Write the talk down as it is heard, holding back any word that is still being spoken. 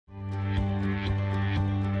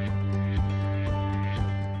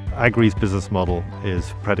Agri's business model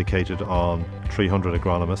is predicated on 300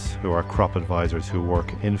 agronomists who are crop advisors who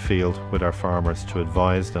work in field with our farmers to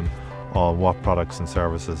advise them on what products and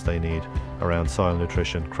services they need around soil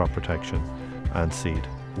nutrition, crop protection and seed.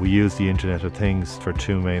 We use the Internet of Things for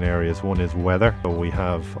two main areas. One is weather. So we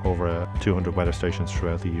have over 200 weather stations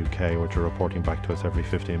throughout the UK which are reporting back to us every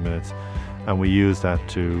 15 minutes. And we use that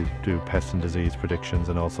to do pest and disease predictions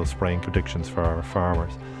and also spraying predictions for our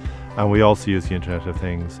farmers. And we also use the Internet of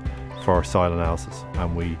Things for soil analysis,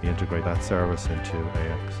 and we integrate that service into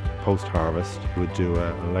AX. Post-harvest, we would do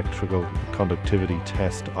an electrical conductivity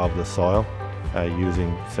test of the soil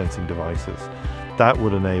using sensing devices. That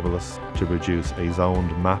would enable us to produce a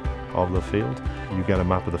zoned map of the field. You get a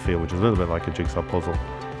map of the field which is a little bit like a jigsaw puzzle,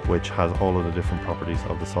 which has all of the different properties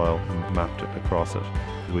of the soil mapped across it.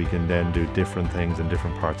 We can then do different things in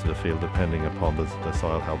different parts of the field depending upon the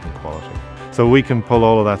soil health and quality. So we can pull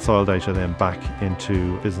all of that soil data then back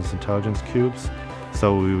into business intelligence cubes.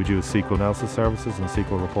 So we would use SQL analysis services and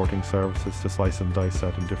SQL reporting services to slice and dice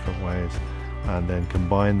that in different ways, and then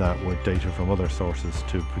combine that with data from other sources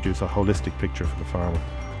to produce a holistic picture for the farmer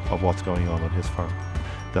of what's going on his farm.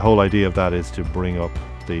 The whole idea of that is to bring up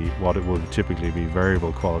what it would typically be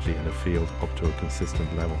variable quality in a field up to a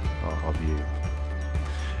consistent level of yield.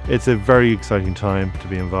 It's a very exciting time to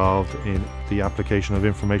be involved in the application of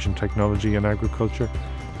information technology in agriculture.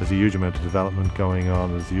 There's a huge amount of development going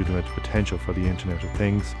on, there's a huge amount of potential for the Internet of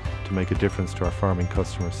Things to make a difference to our farming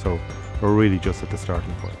customers, so we're really just at the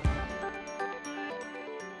starting point.